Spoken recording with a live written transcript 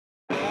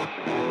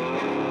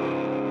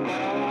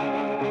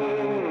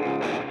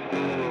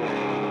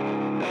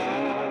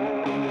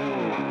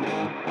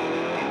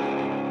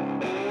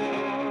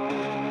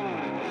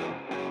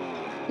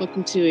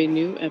Welcome to a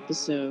new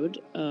episode,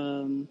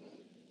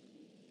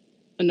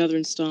 another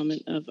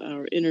installment of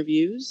our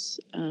interviews.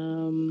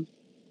 I'm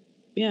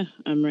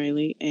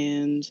Riley,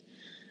 and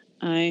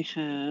I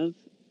have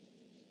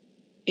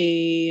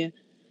a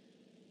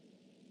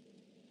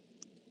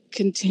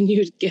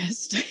continued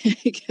guest,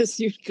 I guess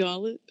you'd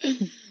call it.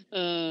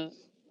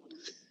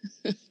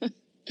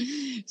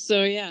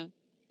 So,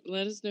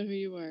 let us know who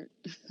you are.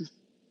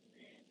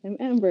 I'm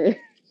Amber,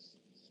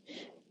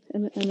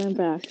 and I'm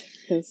back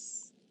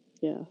because,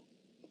 so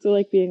I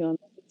like being on.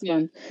 It's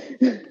fun.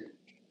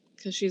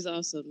 Because she's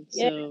awesome.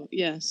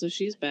 Yeah. So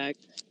she's back.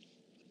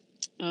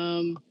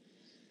 By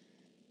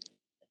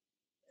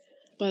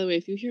the way,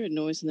 if you hear a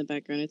noise in the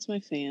background, it's my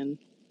fan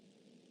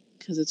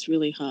because it's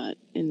really hot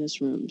in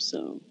this room.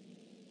 So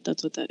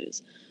that's what that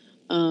is.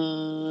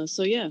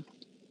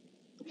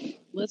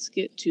 Let's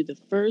get to the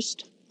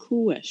first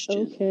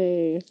question.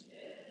 Okay.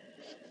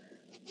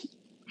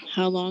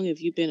 How long have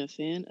you been a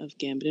fan of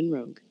Gambit and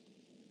Rogue?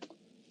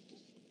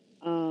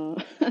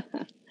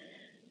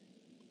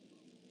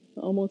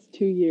 Almost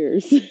 2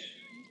 years.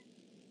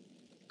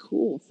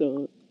 Cool.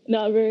 So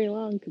not very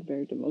long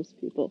compared to most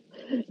people.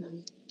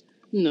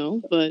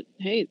 No, but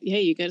hey,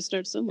 you got to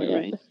start somewhere,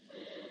 right?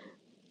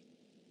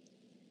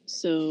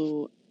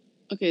 So,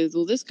 okay,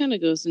 well, this kind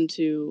of goes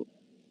into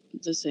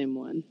the same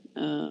one.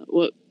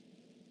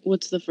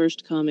 What's the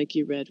first comic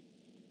you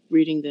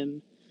reading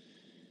them,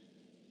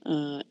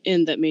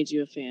 and that made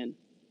you a fan?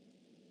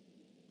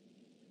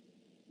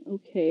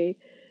 Okay.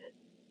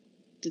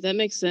 Did that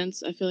make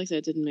sense? I feel like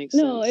that didn't make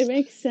sense. No, it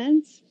makes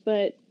sense,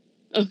 but...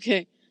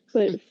 Okay.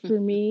 But for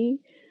me,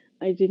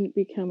 I didn't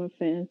become a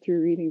fan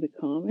through reading the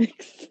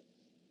comics.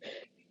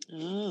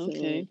 Oh,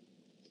 okay. So,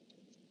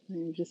 let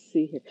me just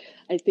see here.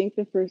 I think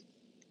the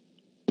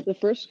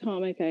first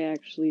comic I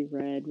actually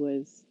read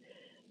was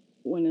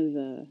one of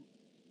the...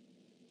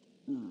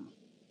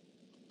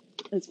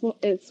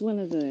 it's one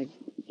of the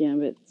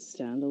Gambit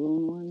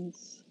standalone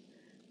ones.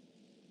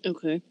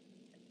 Okay.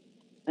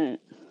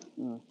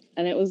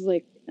 And it was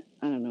like,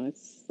 I don't know,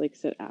 it's like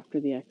set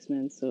after the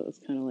X-Men, so it was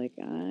kind of like,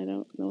 I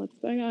don't know what's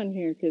going on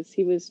here, because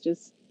he was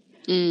just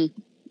doing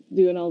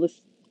all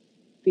this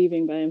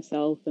thieving by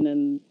himself, and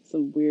then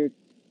some weird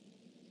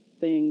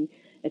thing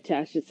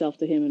attached itself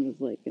to him and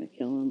was like going to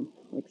kill him,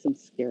 like some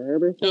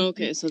scarab or something.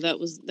 Okay, so that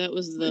was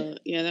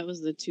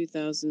the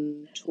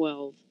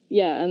 2012.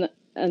 Yeah,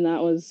 and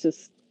that was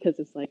just because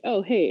it's like,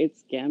 oh, hey,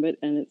 it's Gambit,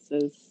 and it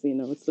says,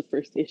 it's the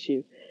first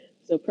issue,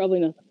 so probably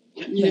not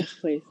the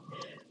next place.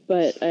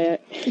 But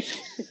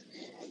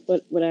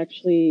what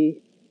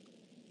actually,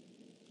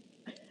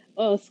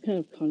 well, it's kind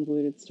of a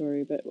convoluted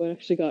story, but what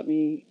actually got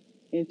me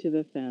into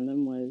the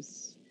fandom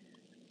was,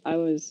 I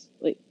was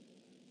like,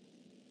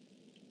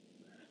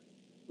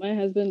 my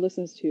husband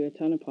listens to a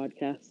ton of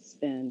podcasts,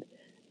 and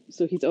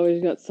so he's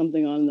always got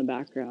something on in the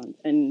background,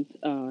 and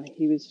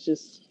he was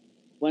just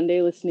one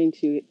day listening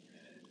to,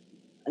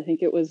 I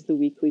think it was the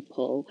Weekly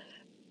Pull,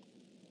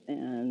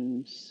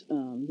 and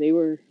they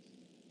were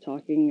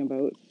talking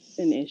about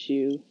an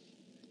issue.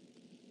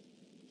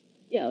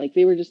 Yeah, like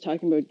they were just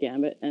talking about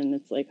Gambit, and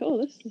it's like, oh,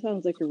 this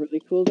sounds like a really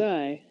cool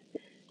guy.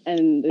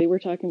 And they were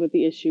talking about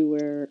the issue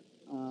where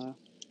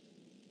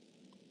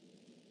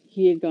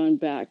he had gone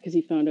back because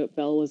he found out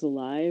Belle was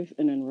alive,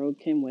 and then Rogue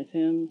came with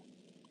him.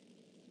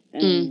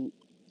 And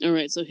all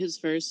right, so his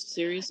first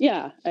series?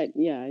 Yeah,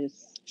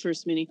 it's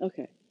first mini.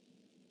 Okay.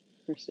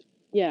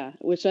 Yeah,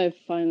 which I've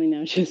finally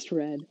now just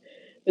read.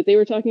 But they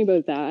were talking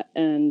about that,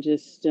 and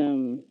just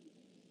and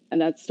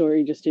that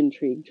story just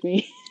intrigued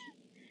me.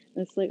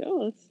 And it's like,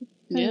 oh, that's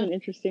kind of an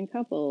interesting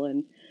couple,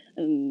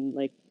 and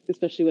like,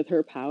 especially with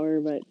her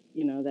power, but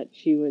that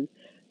she would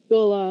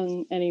go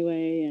along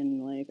anyway,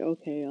 and like,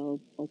 okay, I'll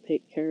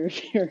take care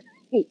of your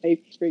life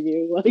for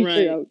you while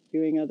you're out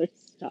doing other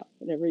stuff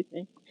and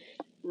everything.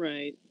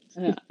 Right.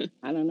 I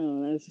don't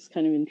know. That was just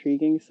kind of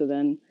intriguing. So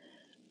then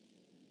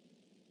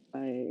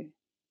I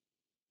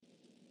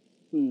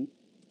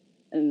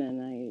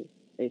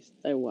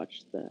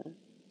watched the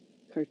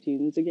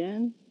cartoons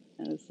again,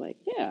 and it's like,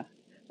 yeah,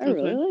 I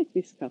really like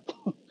this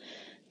couple.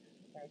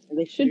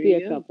 They should be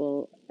a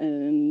couple.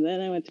 And then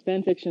I went to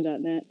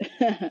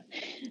fanfiction.net,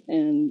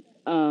 and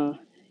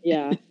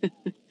yeah.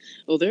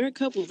 Well, there are a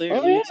couple there.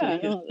 Oh yeah,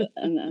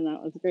 and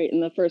that was great.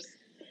 And the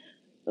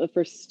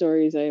first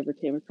stories I ever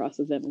came across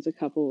of them as a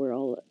couple were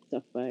all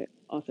stuff by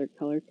author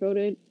color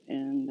coded,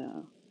 and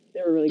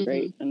they were really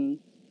great. And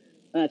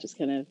that just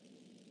kind of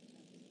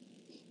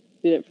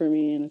did it for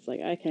me. And it's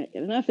like, I can't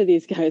get enough of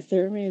these guys;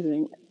 they're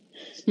amazing.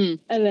 And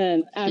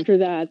then after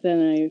that,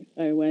 then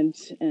I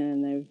went,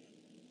 and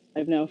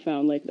I've now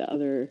found like the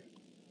other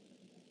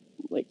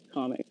like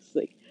comics,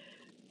 like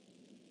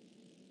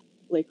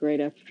right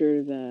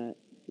after the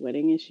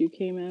wedding issue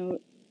came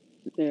out,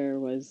 there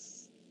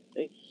was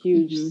a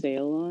huge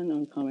sale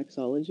on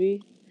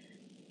Comixology,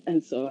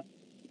 and so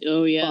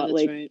bought, that's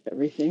like, right,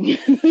 everything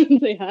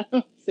they had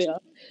on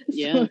sale.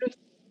 Yeah. So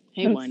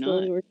hey, why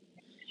not?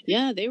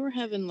 Yeah, they were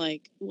having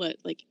like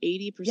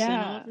 80%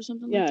 off or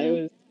something like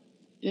that.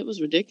 It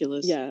was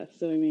ridiculous. Yeah,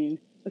 so I mean,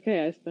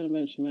 okay, I spent a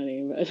bunch of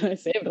money, but I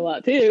saved a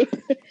lot too.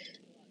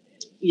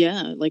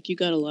 Yeah, like you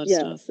got a lot of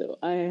stuff. So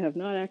I have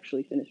not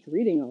actually finished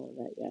reading all of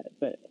that yet,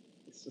 but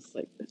it's just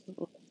like, this is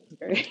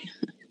great.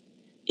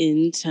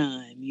 In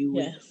time, you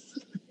will. Yes.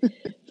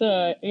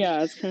 So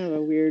yeah, it's kind of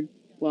a weird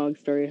long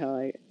story how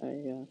I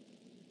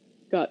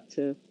got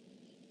to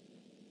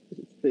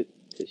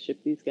ship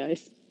these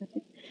guys.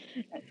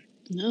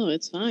 No,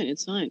 it's fine.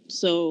 It's fine.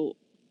 So,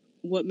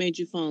 what made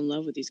you fall in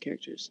love with these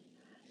characters?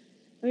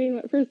 I mean,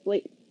 first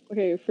made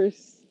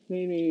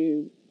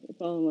me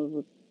fall in love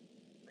with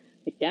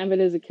like Gambit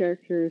as a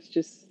character. Is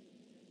just,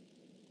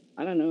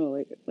 I don't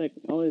know, like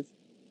all his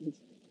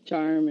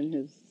charm and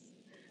his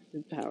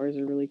powers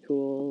are really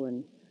cool,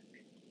 and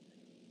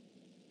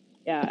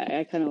yeah,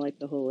 I kind of like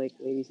the whole like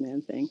ladies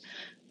man thing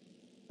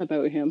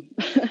about him.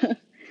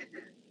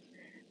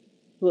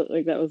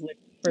 Like that was like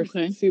the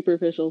first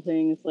superficial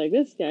thing. It's like,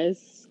 this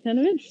guy's kind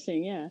of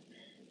interesting, yeah.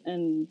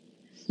 And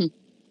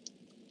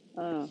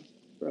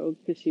Rogue,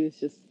 because she was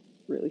just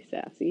really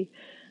sassy.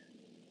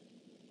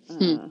 I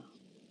don't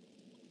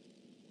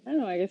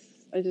know, I guess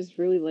I just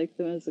really like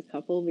them as a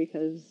couple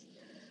because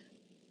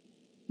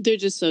they're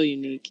just so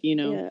unique, you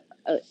know.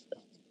 Yeah,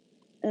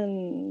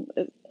 and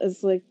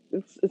it's like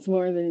it's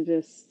more than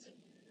just.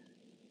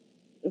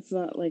 It's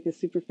not like a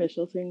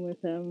superficial thing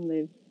with them.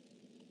 They've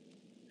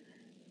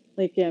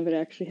like Gambit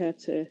actually had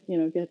to,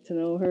 get to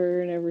know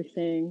her and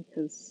everything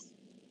because,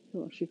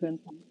 she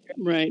couldn't.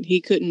 Right, he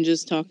couldn't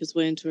just talk his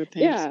way into her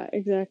pants. Yeah,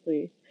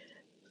 exactly.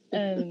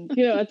 And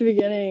at the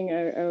beginning,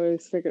 I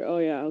always figured, oh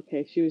yeah,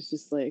 okay, she was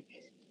just like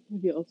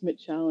the ultimate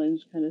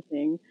challenge kind of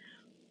thing.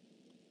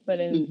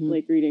 But in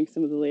like reading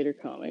some of the later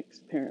comics,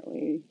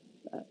 apparently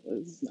that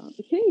was not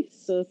the case.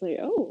 So it's like,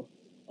 oh,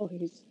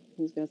 he's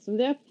got some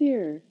depth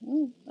here.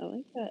 Oh, I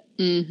like that.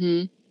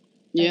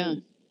 Yeah.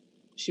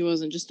 She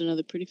wasn't just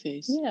another pretty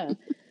face. Yeah.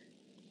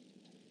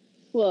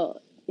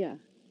 Well, yeah.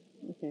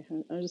 Okay,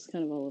 I'm just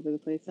kind of all over the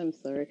place. I'm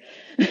sorry.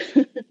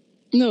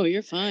 No,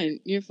 you're fine.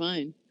 You're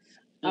fine.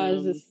 I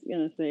was just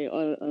going to say,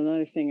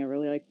 another thing I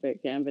really liked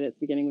about Gambit at the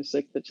beginning was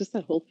like that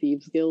whole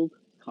Thieves Guild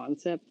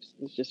concept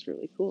was just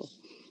really cool.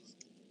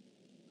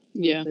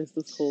 Yeah. There's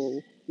this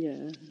whole,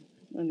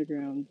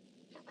 underground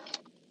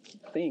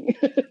thing.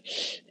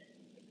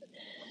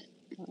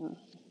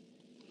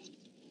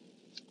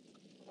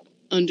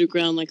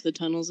 Underground, like the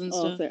tunnels and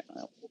stuff? Sorry.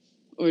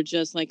 Or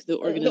just like the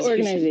organization? The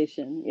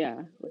organization,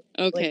 yeah.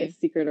 Okay. Like a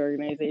secret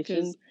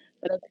organization.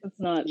 But it's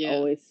not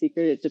always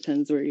secret. It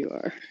depends where you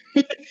are.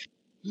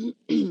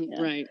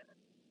 Yeah. Right.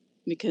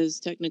 Because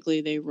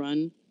technically they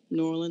run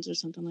New Orleans or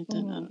something like that.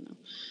 I don't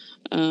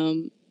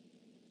know.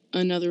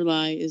 Another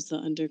lie is the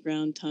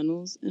underground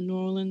tunnels in New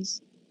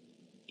Orleans.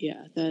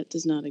 Yeah, that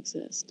does not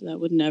exist. That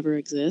would never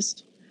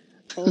exist.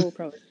 Oh,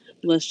 probably.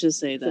 Let's just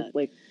say that.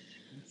 Like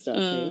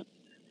stuff.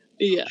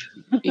 Yeah.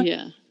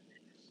 Yeah.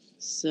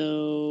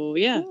 So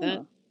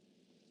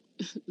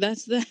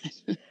that's that.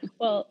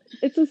 Well,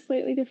 it's a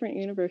slightly different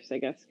universe, I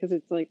guess, because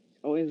it's like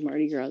always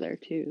Mardi Gras there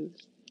too.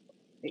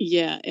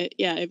 Yeah.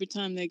 Every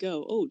time they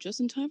go,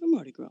 just in time for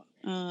Mardi Gras.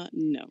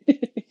 No.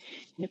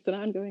 It's an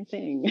ongoing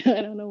thing.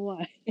 I don't know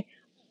why. Yeah.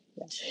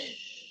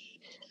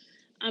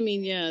 I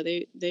mean, yeah,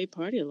 they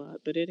party a lot,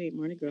 but it ain't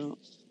Mardi Gras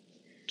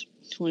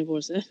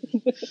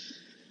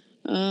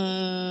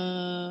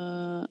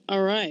 24/7.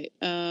 All right.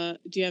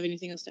 Do you have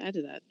anything else to add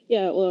to that?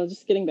 Yeah, well,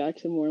 just getting back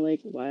to more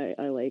like why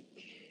I like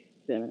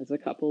them as a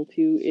couple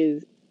too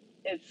is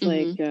it's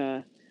like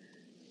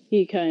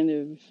he kind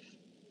of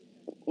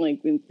like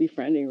when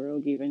befriending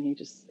Rogue, even he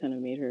just kind of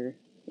made her,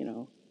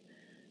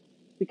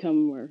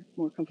 become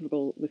more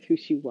comfortable with who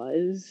she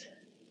was.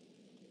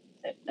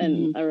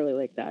 And I really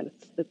like that.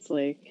 It's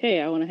like, hey,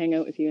 I want to hang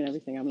out with you and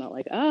everything. I'm not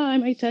like, I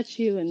might touch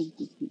you and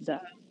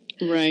that.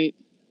 Right.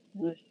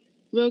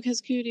 Rogue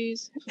has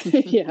cuties.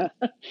 Yeah.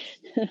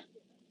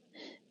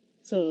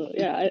 So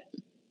yeah,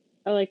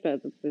 I like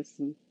that there's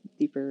some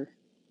deeper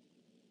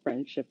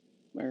friendship,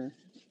 or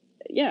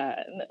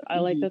I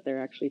like that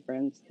they're actually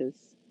friends because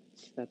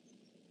that's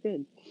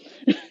good.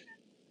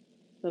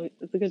 So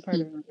it's a good part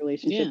of a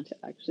relationship to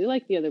actually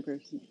like the other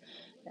person.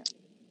 Yeah.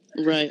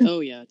 Right. Oh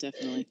yeah,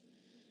 definitely.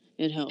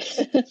 It helps.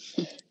 It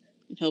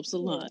helps a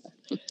lot.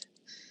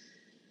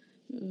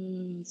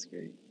 That's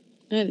great.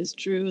 That is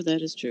true.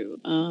 That is true.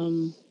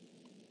 Do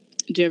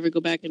you ever go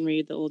back and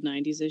read the old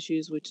 90s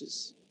issues, which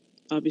is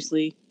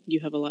obviously you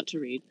have a lot to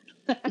read?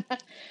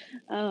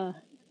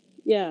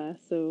 Yeah,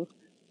 so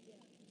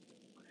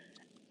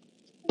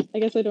I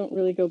guess I don't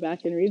really go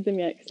back and read them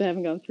yet because I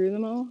haven't gone through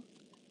them all.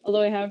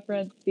 Although I have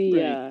read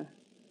the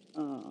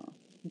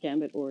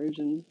Gambit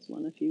Origins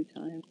one a few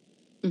times.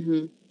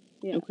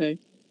 Yeah. Okay.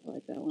 I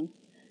like that one.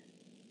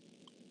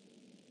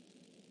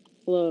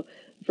 Although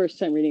the first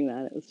time reading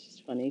that, it was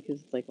just funny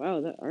because it's like,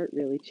 wow, that art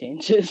really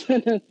changes.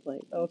 And it's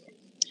like, okay.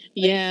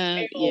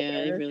 Yeah,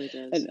 it really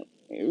does.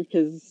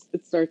 Because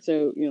it starts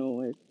out,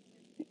 with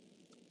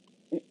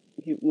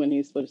when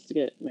he's supposed to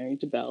get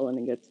married to Belle and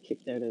he gets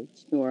kicked out of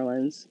New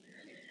Orleans.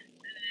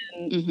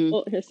 And,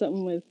 well, here's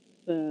something with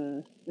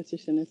Mr.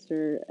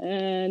 Sinister,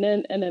 and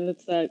then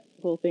it's that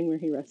whole thing where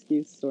he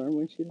rescues Storm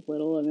when she's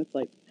little, and it's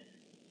like,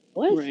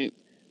 what? Right.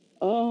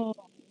 Oh,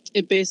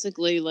 it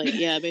basically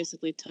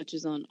basically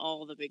touches on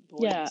all the big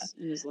points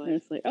in his life. And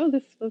it's like, oh,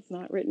 this was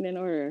not written in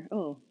order.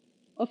 Oh,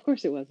 of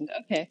course it wasn't.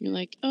 Okay. You're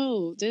like,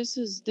 oh, this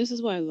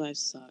is why life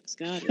sucks.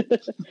 Got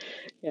it.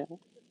 Yeah,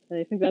 and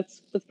I think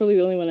that's probably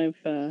the only one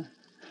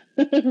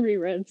I've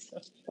reread so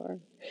far.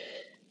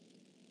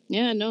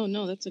 Yeah,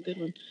 no, that's a good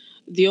one.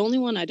 The only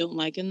one I don't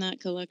like in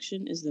that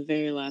collection is the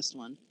very last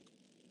one.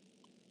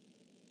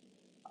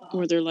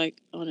 Where they're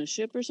like on a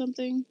ship or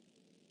something.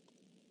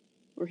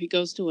 Or he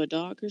goes to a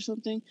dock or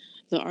something.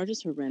 The art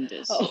is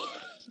horrendous. Oh.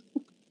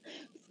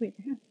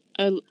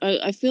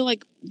 I feel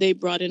like they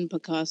brought in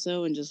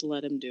Picasso and just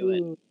let him do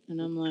it.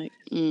 And I'm like,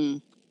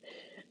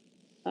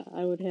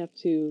 I would have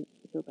to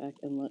go back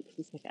and look.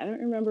 It's like, I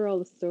don't remember all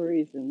the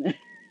stories in there.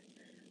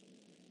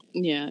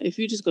 Yeah, if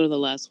you just go to the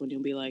last one,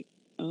 you'll be like,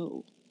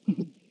 oh.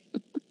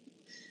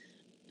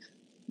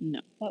 No.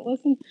 That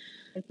wasn't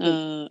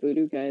the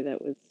voodoo guy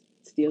that was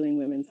stealing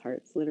women's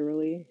hearts,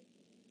 literally.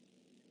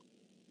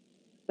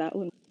 That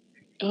one.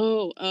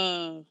 Oh,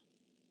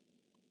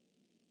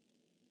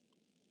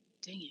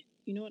 dang it.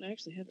 You know what? I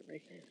actually have it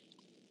right here.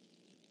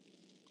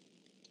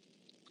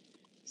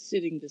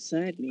 Sitting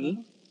beside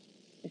me,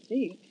 I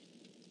think.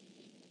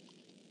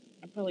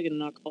 I'm probably going to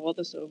knock all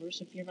this over,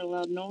 so if you have a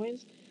loud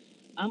noise,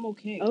 I'm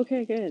okay.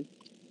 Okay, good.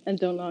 And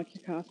don't knock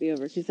your coffee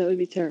over, because that would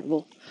be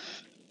terrible.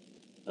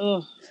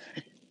 Oh,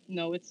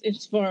 no,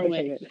 it's far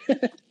away.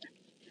 Good.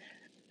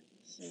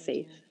 So,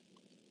 safe.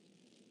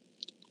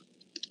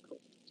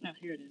 Oh,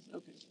 here it is.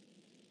 Okay.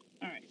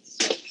 All right.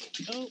 So,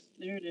 oh,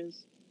 there it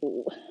is.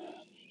 Oh.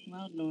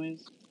 Loud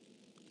noise.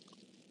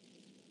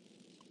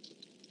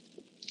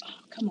 Oh,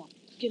 come on.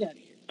 Get out of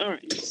here. All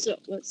right. So,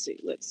 let's see.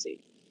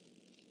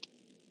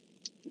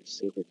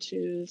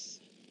 Sabertooth.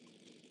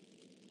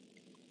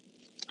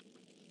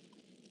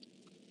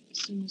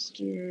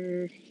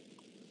 Sinister.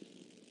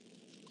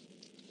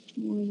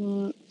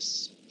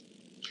 Morlocks.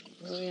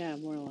 Oh, yeah,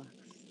 Morlocks.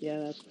 Yeah,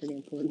 that's pretty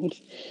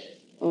important.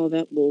 All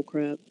that bull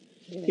crap.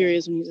 Yeah. Here he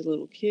is when he's a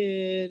little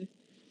kid.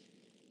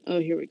 Oh,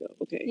 here we go.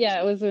 Okay.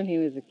 Yeah, it was when he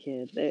was a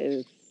kid. It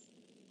was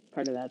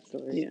part of that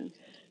story. Yeah.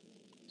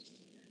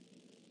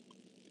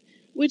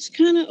 Which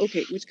kind of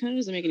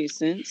doesn't make any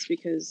sense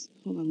because,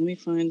 hold on, let me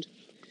find.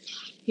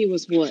 He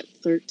was what,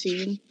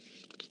 13?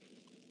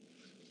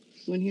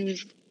 When he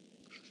was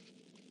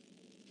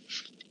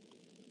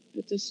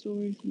at this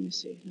story? Let me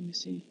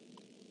see.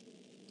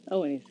 Oh,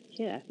 when he's a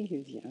kid. I think he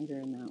was younger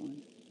in that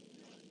one.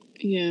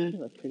 Yeah. He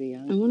looked pretty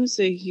young. I want to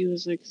say he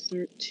was like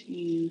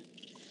 13.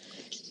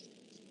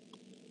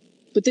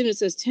 But then it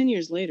says 10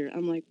 years later.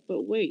 I'm like,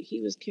 but wait,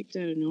 he was kicked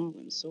out of New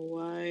Orleans, so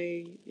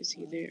why is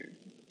he there?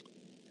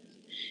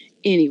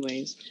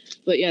 Anyways,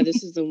 but yeah,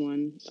 this is the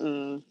one,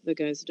 the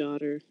guy's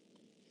daughter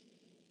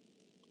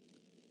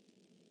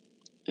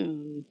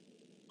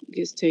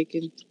gets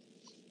taken.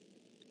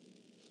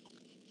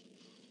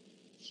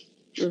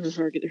 Or her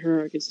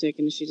heart gets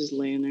taken and she's just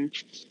laying there.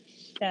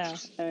 Yeah,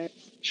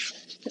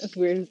 as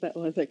weird as that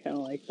was, I kind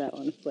of like that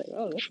one. It's like,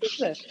 oh, this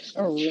is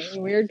a really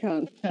weird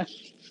concept.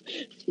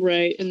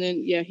 Right, and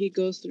then, yeah, he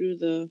goes through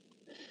the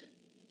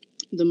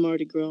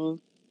Mardi Gras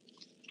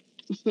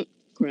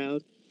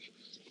crowd.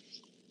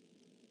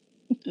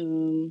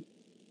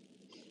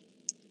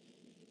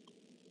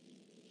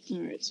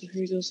 Alright, so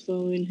here he goes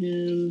following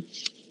him.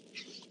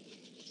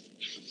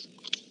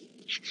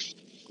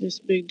 This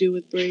big dude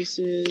with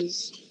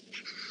braces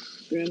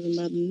grabs him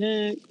by the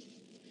neck.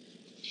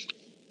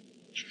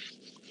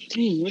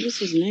 Dang, what is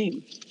his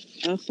name?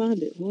 I'll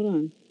find it. Hold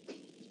on.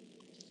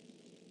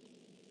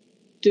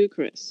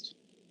 Ducrest.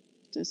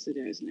 That's the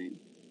guy's name.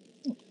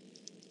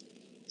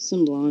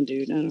 Some blonde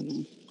dude. I don't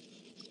know.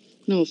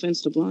 No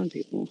offense to blonde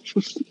people.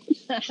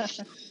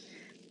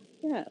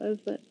 Yeah, it was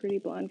that pretty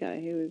blonde guy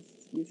who was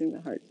using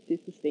the heart to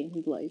sustain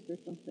his life or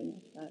something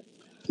like that.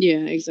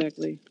 Yeah,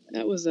 exactly.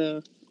 That was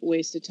a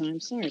waste of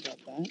time. Sorry about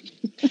that.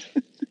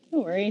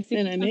 Don't worry.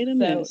 And I made a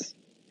mess.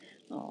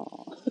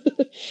 Aw.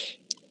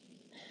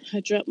 I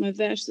dropped my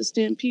Vash the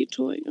Stampede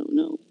toy. Oh,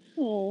 no.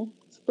 Oh,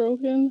 it's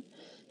broken?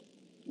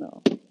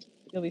 No.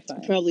 You'll be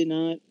fine. Probably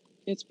not.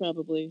 It's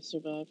probably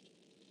survived.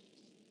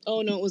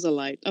 Oh, no, it was a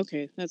light.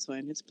 Okay, that's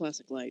fine. It's a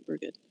plastic light. We're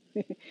good.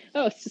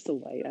 Oh, it's just a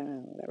light.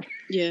 Whatever.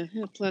 Yeah,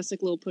 a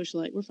plastic little push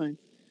light. We're fine.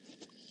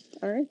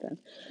 All right, then.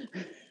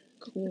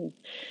 Cool.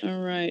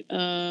 All right.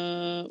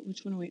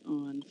 Which one are we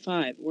on?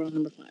 5. We're on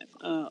number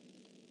 5.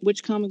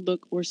 Which comic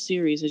book or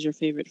series is your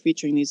favorite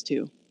featuring these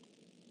two?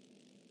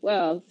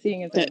 Well,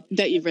 seeing as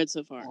that you've read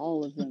so far.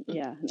 All of them.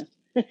 Yeah.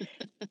 No.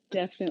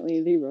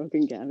 Definitely the Rogue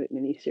and Gambit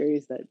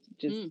miniseries that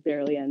just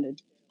barely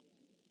ended.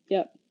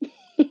 Yep.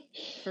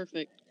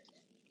 Perfect.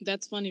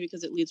 That's funny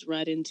because it leads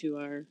right into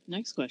our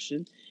next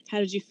question. How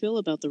did you feel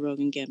about the Rogue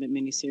and Gambit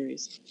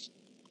miniseries?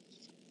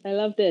 I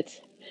loved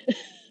it.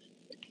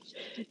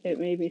 It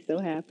made me so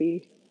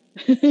happy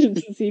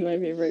to see my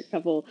favorite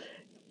couple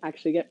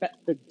actually get back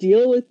to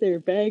deal with their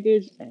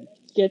baggage and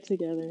get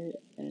together.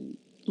 And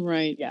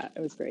right. Yeah,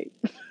 it was great.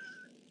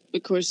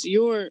 of course,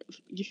 you're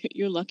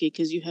lucky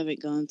because you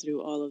haven't gone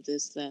through all of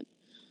this that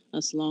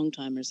us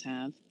long-timers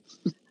have.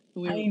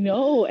 I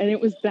know, and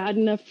it was bad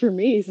enough for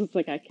me, so it's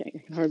like I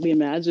can hardly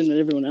imagine what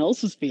everyone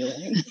else was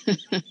feeling.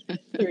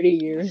 30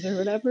 years or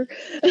whatever.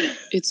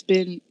 It's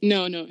been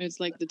no, it's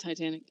like the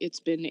Titanic. It's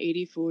been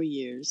 84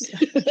 years.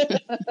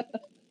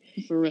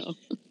 For real.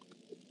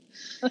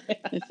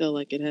 I feel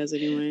like it has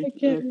anyway. I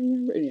can't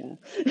remember. Yeah.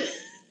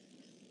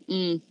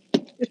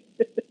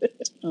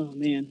 Oh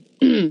man.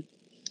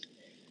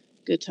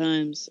 Good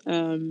times. I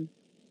know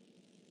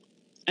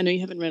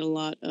you haven't read a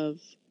lot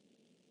of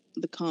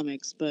the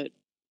comics, but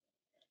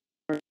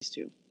these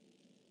two.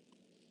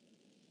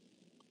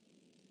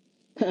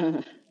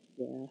 Yeah.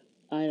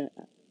 I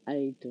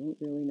don't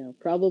really know.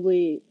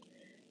 Probably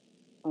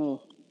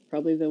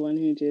the one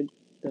who did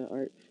the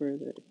art for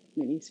the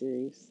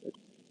miniseries.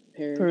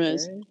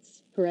 Perez.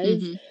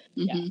 Mm-hmm.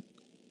 Yeah.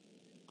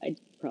 I'd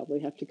probably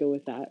have to go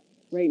with that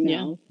right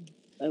now.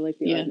 Yeah. I like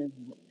the art in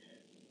it.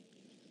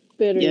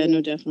 Better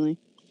no, definitely.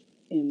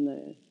 In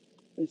the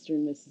Mr.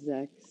 and Mrs.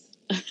 X.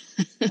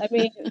 I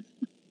mean,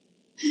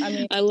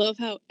 I love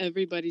how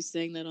everybody's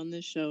saying that on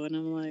this show, and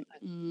I'm like,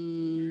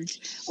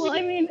 Well,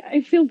 I mean,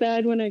 I feel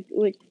bad when I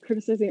like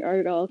criticizing art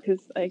at all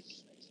because I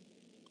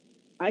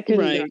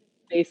couldn't draw a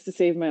face to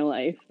save my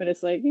life, but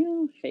it's like, you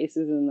know,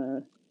 faces in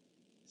the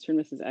Mr. and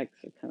Mrs. X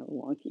are kind of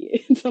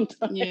wonky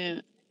sometimes.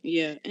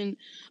 Yeah, and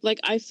like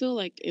I feel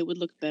like it would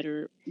look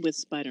better with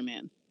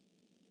Spider-Man,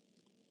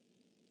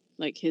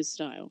 like his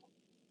style,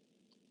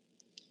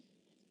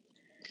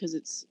 because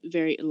it's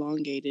very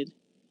elongated,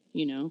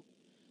 you know.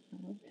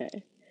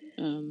 Okay.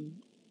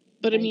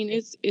 But I mean,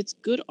 it's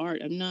good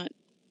art. I'm not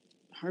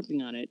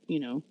harping on it, you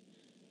know.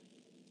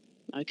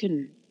 I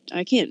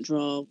can't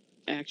draw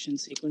action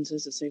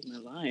sequences to save my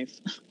life.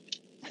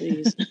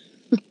 Please.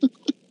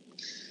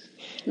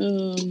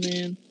 Oh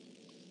man.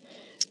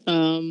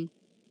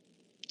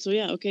 So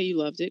yeah, okay, you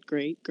loved it.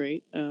 Great.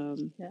 Yeah.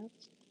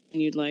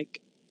 And you'd like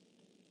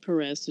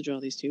Perez to draw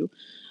these two.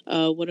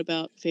 What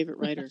about favorite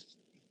writer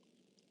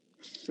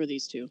for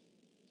these two?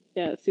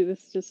 Yeah, see,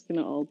 this is just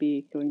gonna all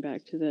be going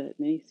back to the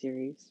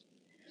miniseries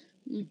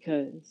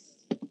because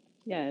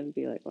it would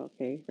be like, well,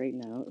 okay, right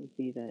now it would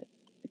be that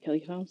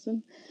Kelly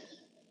Thompson.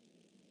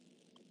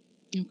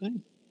 Okay.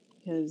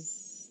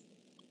 Because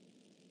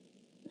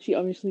she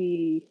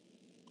obviously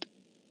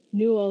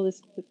knew all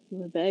this,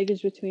 the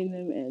baggage between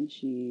them, and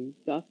she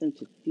got them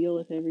to deal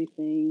with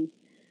everything.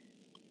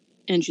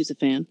 And she's a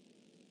fan.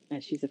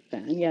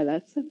 Yeah,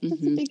 that's a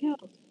big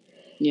help.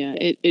 Yeah,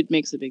 it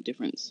makes a big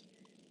difference.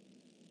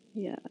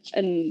 Yeah,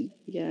 and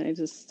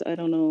I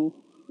don't know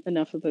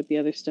enough about the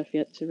other stuff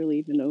yet to really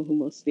even know who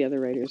most of the other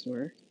writers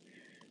were.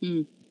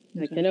 Okay.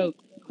 Like, I know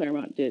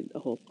Claremont did a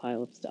whole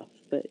pile of stuff,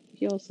 but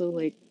he also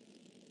like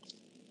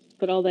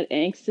put all that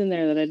angst in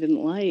there that I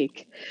didn't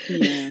like.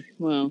 Yeah,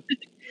 well,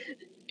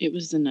 it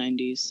was the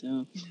 90s,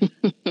 so.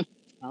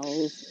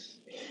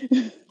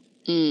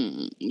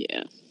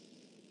 Yeah.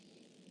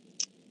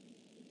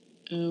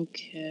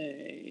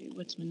 Okay,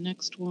 what's my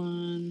next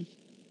one?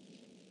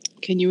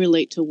 Can you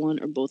relate to one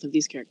or both of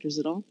these characters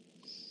at all?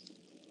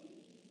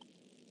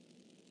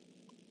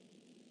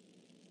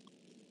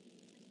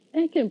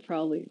 I can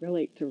probably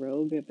relate to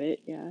Rogue a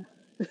bit, yeah.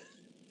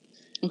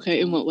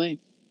 Okay, in what way?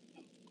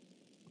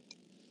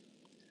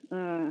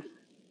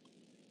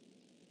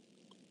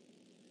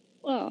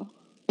 Well,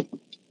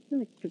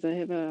 because I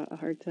have a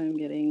hard time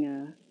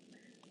getting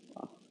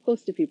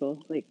close to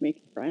people, like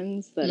making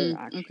friends that are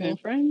actual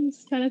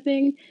friends kind of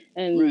thing.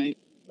 And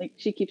like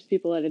she keeps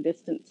people at a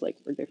distance,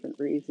 like for different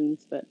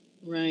reasons. But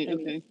I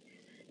mean,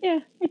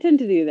 I tend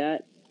to do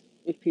that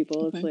with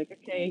people. It's like,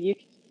 okay, you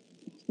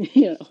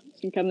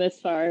can come this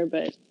far,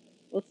 but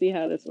we'll see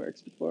how this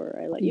works before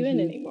I let you in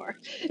anymore.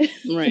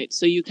 Right.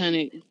 So you kind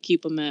of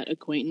keep them at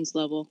acquaintance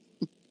level.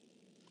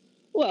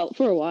 Well,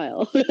 for a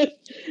while.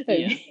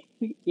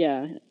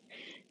 Yeah.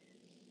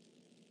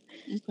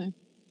 Okay.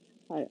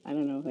 I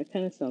don't know. That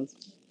kind of sounds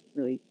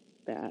really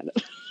bad.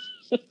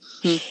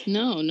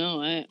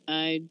 No,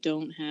 I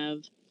don't have.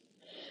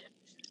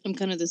 I'm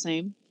kind of the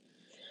same.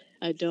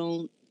 I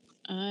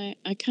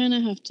kind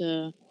of have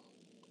to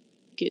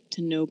get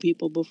to know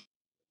people before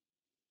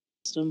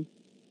them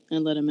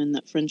and let them in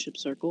that friendship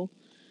circle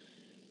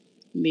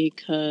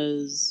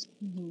because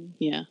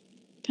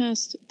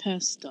past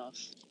stuff.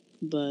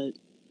 But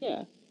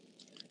I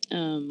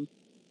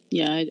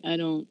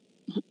don't.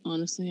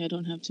 Honestly, I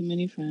don't have too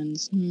many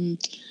friends.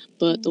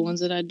 But the ones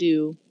that I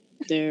do,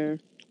 they're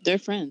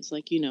friends.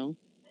 Like, you know.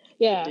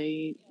 Yeah.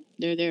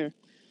 They're there.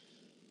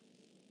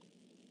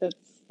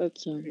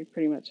 That's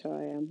pretty much how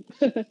I am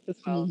as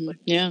well. Like,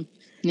 yeah.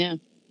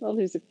 Well,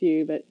 there's a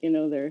few, but you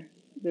know they're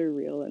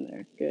real and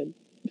they're good.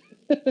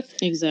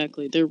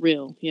 Exactly, they're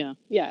real. Yeah.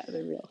 Yeah,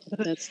 they're real.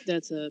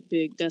 that's a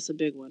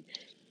big one.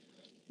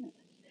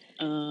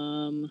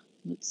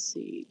 Let's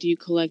see. Do you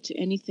collect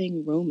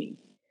anything Romy?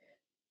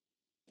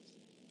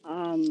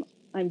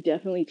 I'm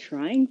definitely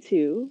trying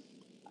to.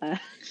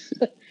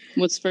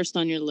 What's first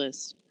on your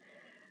list?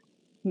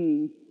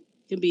 Can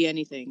be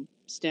anything.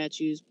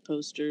 Statues,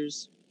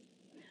 posters.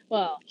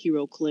 Well,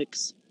 Hero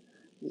Clicks.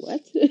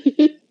 what?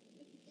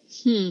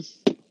 Hmm.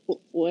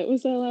 What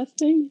was that last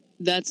thing?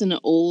 That's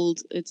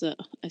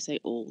I say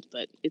old,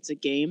 but it's a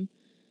game.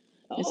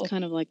 Oh. It's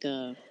kind of like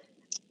it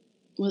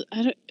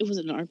was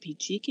an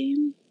RPG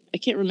game? I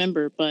can't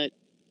remember, but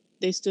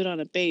they stood on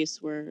a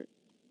base where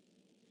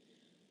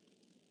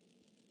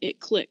it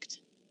clicked.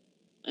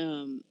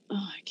 I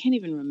can't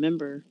even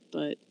remember,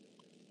 but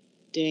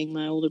dang,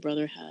 my older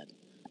brother had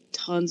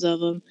tons of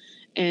them.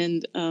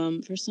 And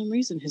for some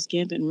reason, his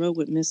Gambit and Rogue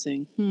went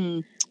missing.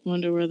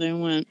 Wonder where they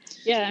went.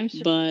 Yeah, I'm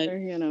sure they're,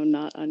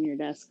 not on your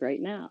desk right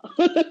now.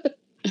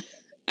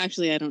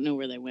 Actually, I don't know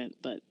where they went,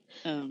 but...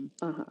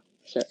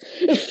 Sure.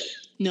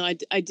 No,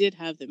 I did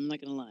have them. I'm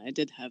not going to lie. I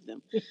did have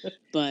them.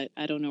 But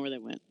I don't know where they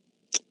went.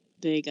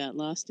 They got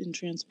lost in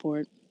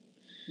transport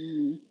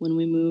when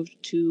we moved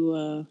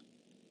to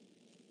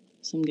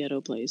some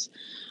ghetto place.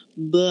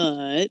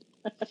 But...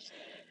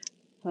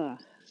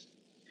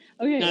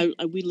 Okay.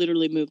 We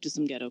literally moved to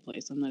some ghetto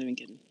place. I'm not even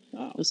kidding.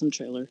 Oh. It was some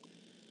trailer.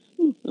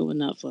 It was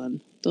not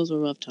fun. Those were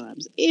rough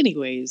times.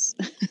 Anyways,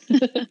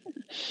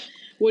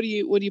 what do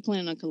you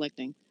plan on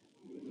collecting?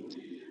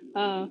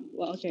 Well,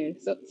 okay.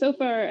 So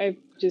far, I've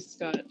just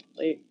got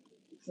like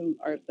some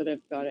art that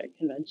I've got at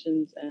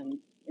conventions, and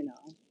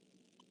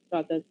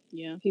got that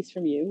piece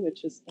from you,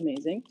 which is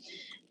amazing.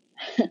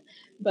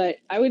 But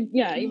I would,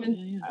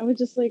 I would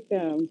just like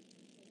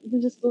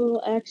even just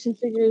little action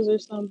figures or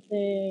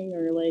something,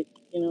 or like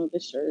the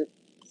shirt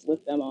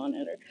with them on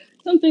it or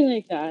something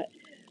like that.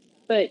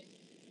 But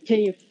can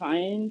you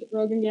find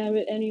Rogue and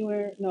Gambit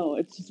anywhere? No,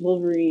 it's just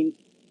Wolverine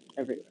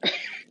everywhere.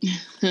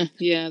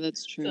 Yeah,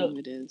 that's true. So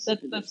it is.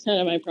 That's kind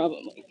of my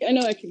problem. Like, I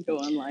know I can go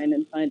online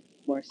and find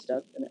more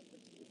stuff, and it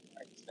would be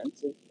more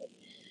expensive. But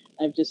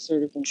I've just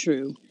sort of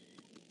been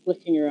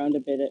looking around a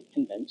bit at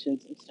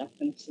conventions and stuff,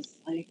 and it's just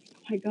like, oh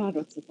my god,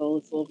 what's with all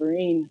this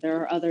Wolverine? There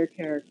are other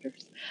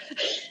characters.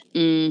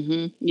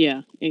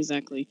 Yeah,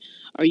 exactly.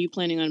 Are you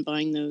planning on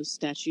buying those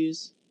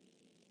statues?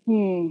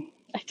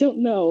 I don't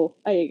know.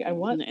 I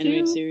want the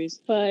animated to,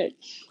 series, but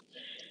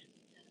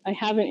I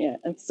haven't yet.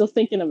 I'm still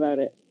thinking about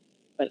it.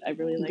 But I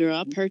really like. Girl,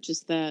 I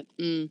purchased that.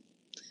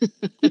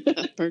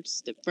 I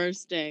purchased it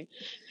first day,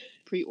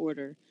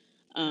 pre-order.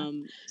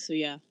 So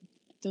yeah,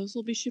 those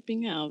will be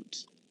shipping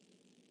out.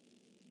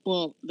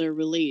 Well, they're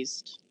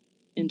released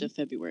into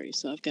February,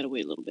 so I've got to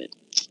wait a little bit.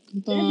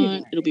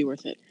 But it'll be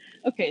worth it.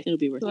 Okay, it'll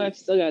be worth it. So I've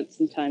still got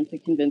some time to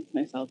convince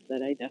myself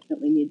that I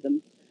definitely need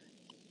them.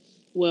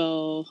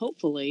 Well,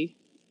 hopefully,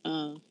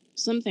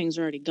 some things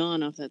are already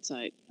gone off that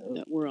site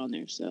that were on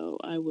there, so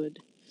I would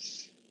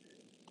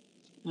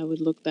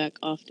look back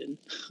often.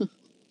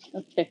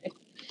 Okay.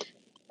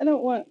 I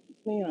don't want,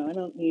 I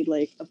don't need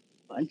like a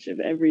bunch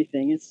of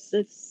everything. It's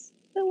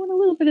I want a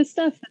little bit of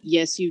stuff.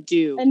 Yes, you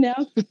do. And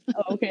now,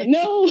 okay,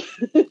 no.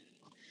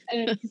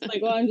 And it's just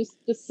like, well, I'm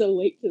just so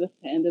late to the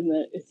fandom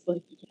that it's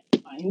like you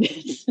can't find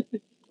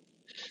it.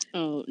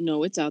 Oh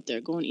no, it's out there.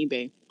 Go on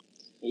eBay.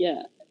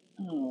 Yeah.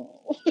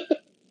 Oh.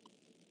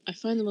 I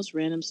find the most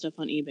random stuff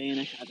on eBay and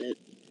I have it.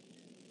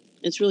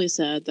 It's really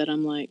sad that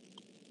I'm like,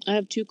 I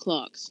have 2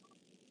 clocks.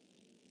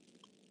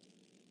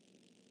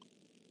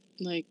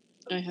 Like,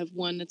 I have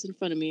one that's in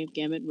front of me,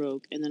 Gambit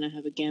Rogue, and then I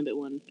have a Gambit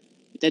one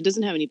that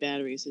doesn't have any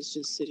batteries. It's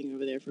just sitting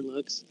over there for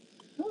looks.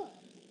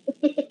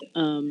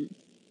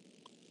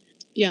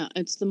 Yeah,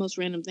 it's the most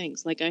random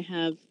things. Like, I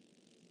have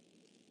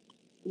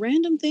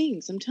random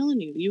things. I'm telling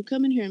you. You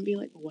come in here and be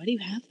like, why do you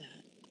have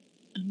that?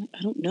 I'm like,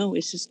 I don't know.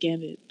 It's just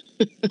Gambit.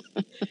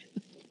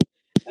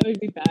 That would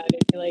be bad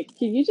if you're like,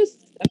 can you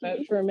just step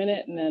out for a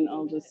minute and then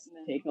I'll just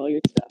take all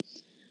your stuff?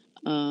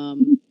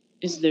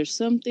 Is there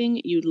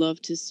something you'd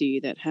love to see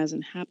that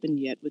hasn't happened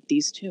yet with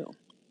these two?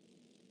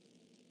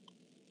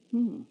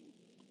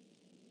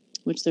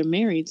 Which they're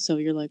married, so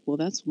you're like, well,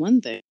 that's one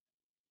thing.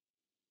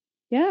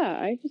 Yeah,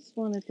 I just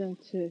wanted them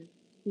to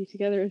be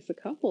together as a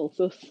couple.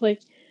 So it's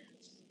like,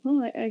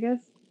 well, I guess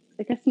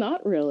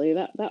not really.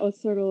 That was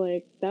sort of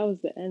like, that was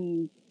the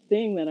end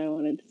thing that I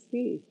wanted to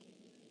see.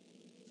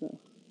 So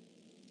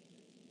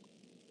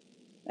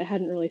I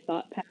hadn't really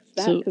thought past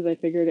that because I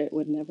figured it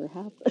would never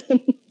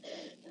happen.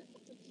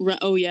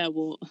 Oh yeah,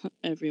 well,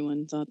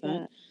 everyone thought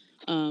that.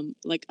 Yeah.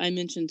 Like I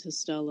mentioned to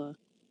Stella,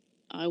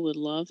 I would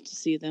love to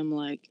see them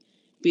like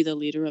be the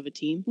leader of a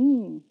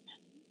team.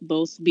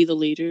 Both be the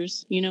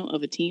leaders,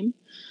 of a team.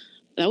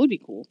 That would be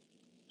cool.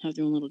 Have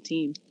their own little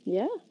team.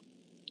 Yeah,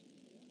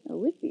 that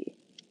would be.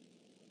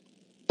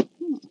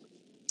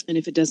 And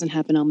if it doesn't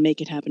happen, I'll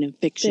make it happen in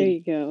fiction. There you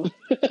go.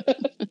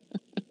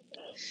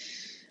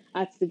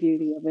 That's the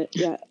beauty of it.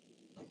 Yeah.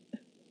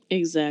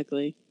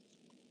 Exactly.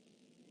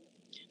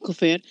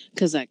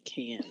 Because I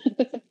can.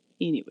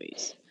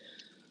 Anyways.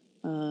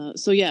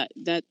 So yeah,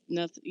 that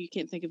nothing. You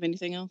can't think of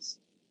anything else?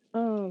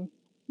 No,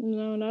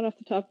 not off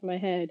the top of my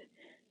head.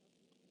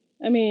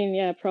 I mean,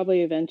 yeah,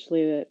 probably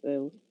eventually that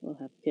they'll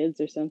have kids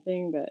or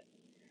something, but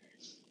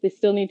they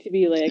still need to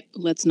be like.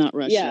 Let's not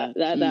rush. Yeah,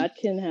 that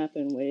can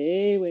happen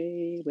way,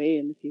 way, way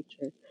in the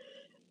future.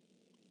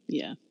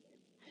 Yeah.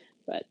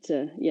 But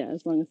yeah,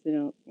 as long as they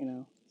don't,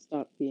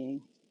 stop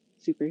being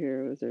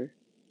superheroes or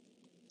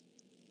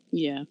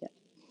Yeah.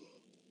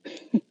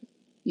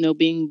 No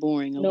being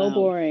boring allowed. No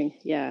boring.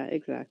 Yeah,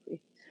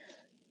 exactly.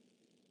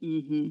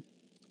 Mm-hmm.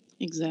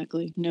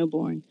 Exactly. No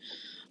boring.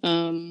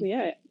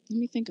 Yeah. Let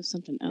me think of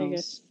something else. I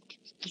guess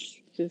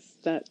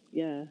just that,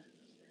 yeah.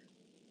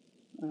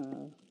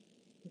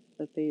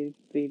 That they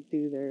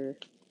do their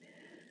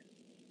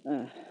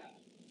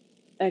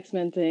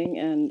X-Men thing,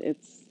 and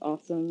it's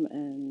awesome,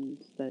 and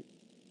that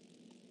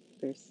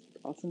there's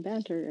awesome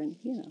banter, and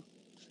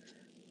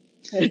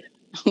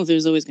Oh,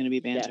 there's always going to be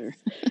banter.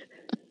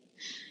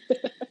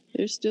 Yes.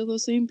 They're still the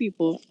same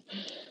people.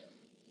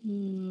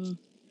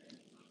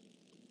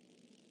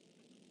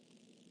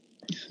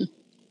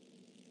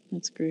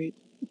 That's great.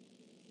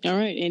 All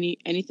right.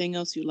 Anything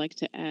else you'd like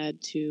to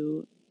add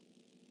to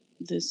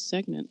this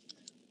segment?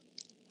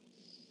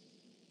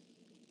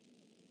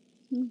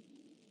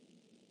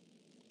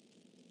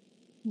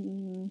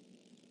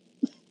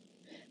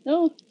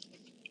 No,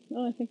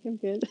 I think I'm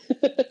good.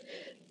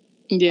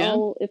 Yeah.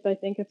 If I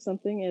think of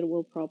something, it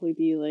will probably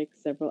be like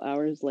several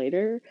hours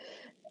later.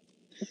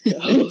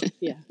 So,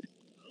 yeah.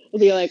 It'll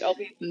be like, I'll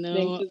be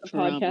listening to the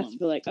podcast and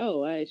be like,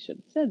 oh, I should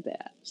have said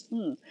that.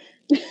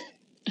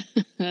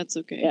 That's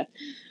okay. Yeah.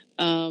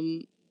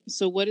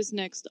 So what is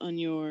next on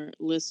your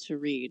list to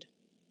read,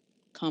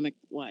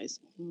 comic-wise?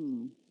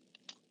 I'm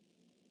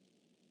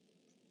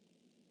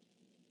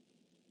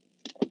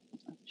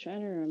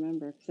trying to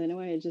remember, because I know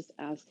I had just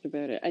asked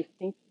about it. I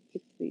think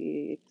it's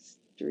the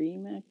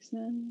Extreme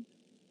X-Men.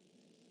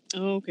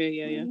 Oh, okay.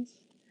 Yeah.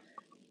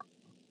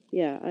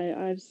 Yeah,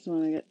 I just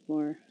want to get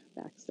more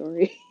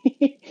backstory.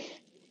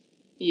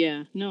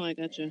 Yeah, no, I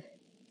gotcha.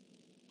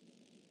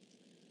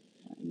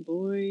 And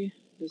boy,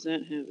 does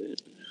that have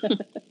it.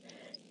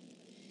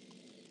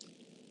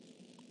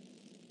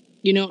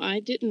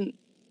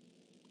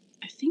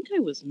 I think I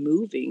was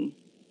moving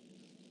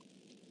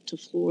to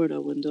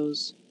Florida when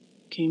those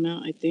came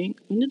out, I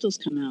think. When did those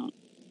come out?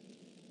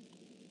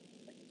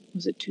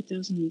 Was it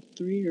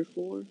 2003 or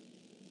 4?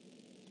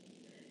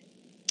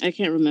 I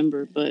can't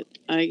remember, but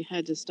I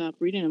had to stop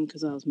reading them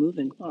because I was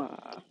moving.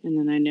 Aww. And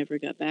then I never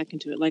got back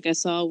into it. Like, I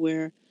saw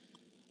where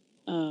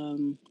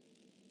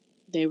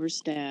they were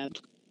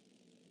stabbed.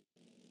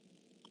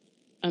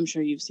 I'm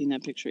sure you've seen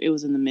that picture. It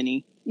was in the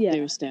mini. Yeah.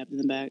 They were stabbed in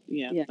the back.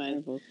 Yeah.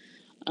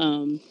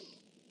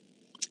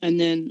 And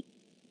then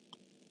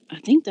I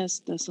think that's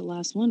the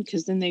last one,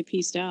 because then they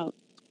pieced out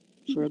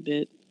for a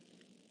bit.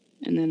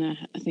 And then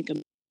I think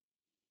I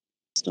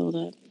stole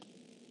that,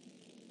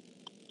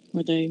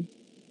 where they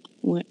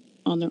went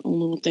on their own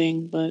little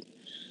thing, but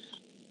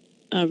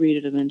I'll read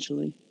it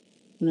eventually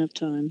when I have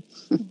time.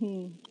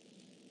 Mm-hmm.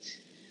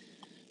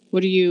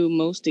 What are you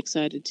most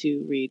excited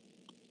to read,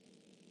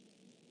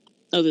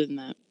 other than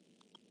that?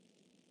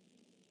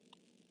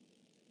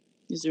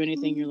 Is there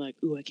anything you're like,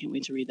 ooh, I can't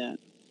wait to read that?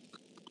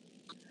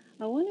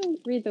 I want to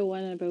read the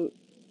one about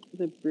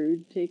the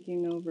Brood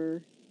taking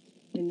over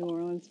in New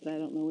Orleans, but I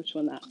don't know which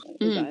one that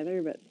is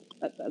either. But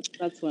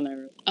that's one I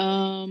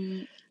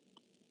wrote.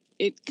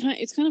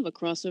 It's kind of a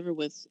crossover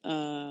with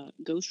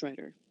Ghost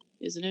Rider,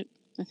 isn't it?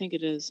 I think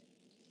it is.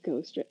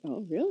 Ghost Rider.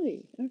 Oh,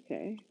 really?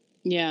 Okay.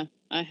 Yeah,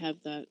 I have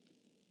that.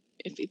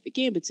 If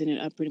Gambit's in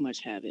it, I pretty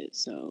much have it.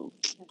 So,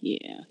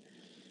 yeah.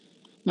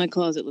 My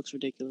closet looks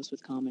ridiculous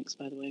with comics,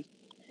 by the way.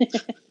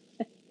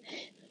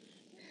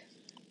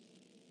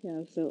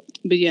 Yeah. So.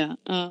 But yeah,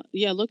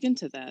 look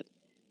into that.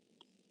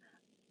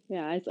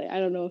 Yeah, I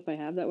don't know if I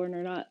have that one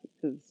or not,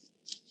 because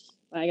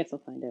I guess I'll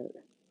find out.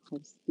 It'll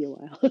just be a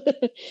while.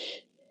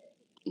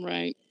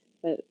 Right.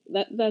 But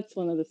that's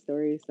one of the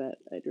stories that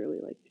I'd really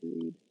like to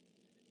read.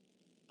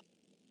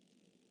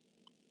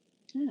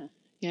 Yeah.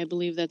 Yeah, I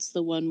believe that's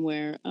the one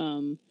where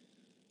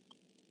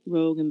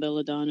Rogue and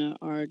Belladonna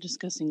are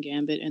discussing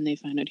Gambit, and they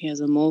find out he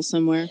has a mole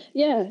somewhere.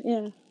 Yeah.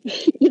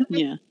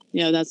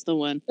 Yeah, that's the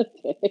one.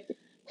 Okay.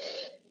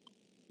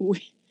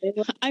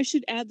 I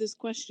should add this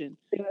question.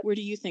 Where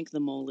do you think the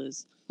mole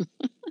is?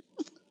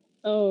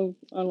 Oh,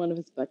 on one of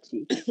his butt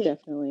cheeks,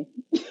 definitely.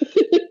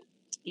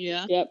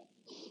 Yeah? Yep.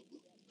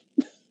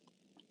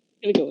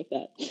 Gonna go with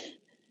that.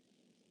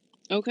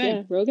 Okay.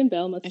 Yeah, Rogue and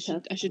Bell must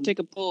have. I should take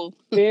a poll.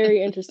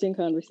 Very interesting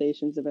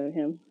conversations about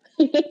him.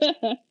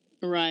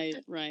 Right.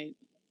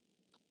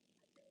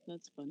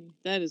 That's funny.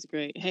 That is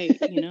great. Hey,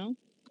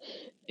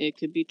 it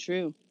could be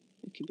true.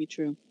 It could be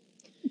true.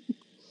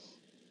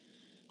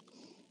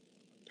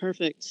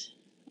 Perfect.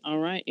 All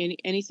right.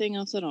 Anything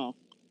else at all?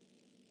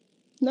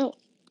 No.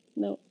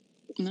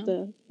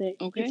 Okay.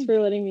 Thanks for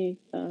letting me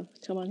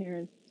come on here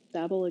and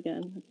babble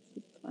again.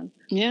 It's fun.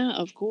 Yeah,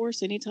 of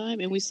course, anytime.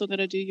 And we still got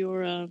to do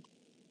your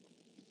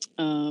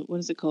what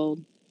is it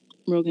called?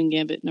 Rogue and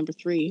Gambit number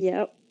 3.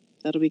 Yep.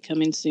 That'll be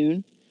coming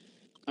soon.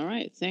 All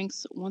right.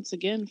 Thanks once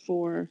again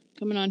for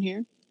coming on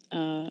here.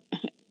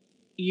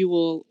 You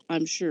will,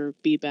 I'm sure,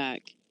 be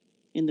back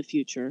in the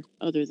future,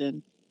 other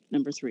than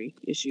number 3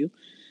 issue.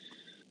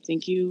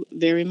 Thank you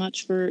very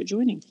much for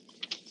joining.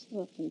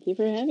 Well, thank you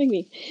for having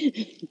me.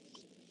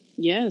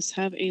 Yes,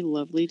 have a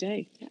lovely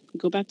day.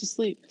 Go back to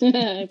sleep.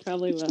 I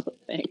probably will.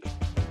 Thanks.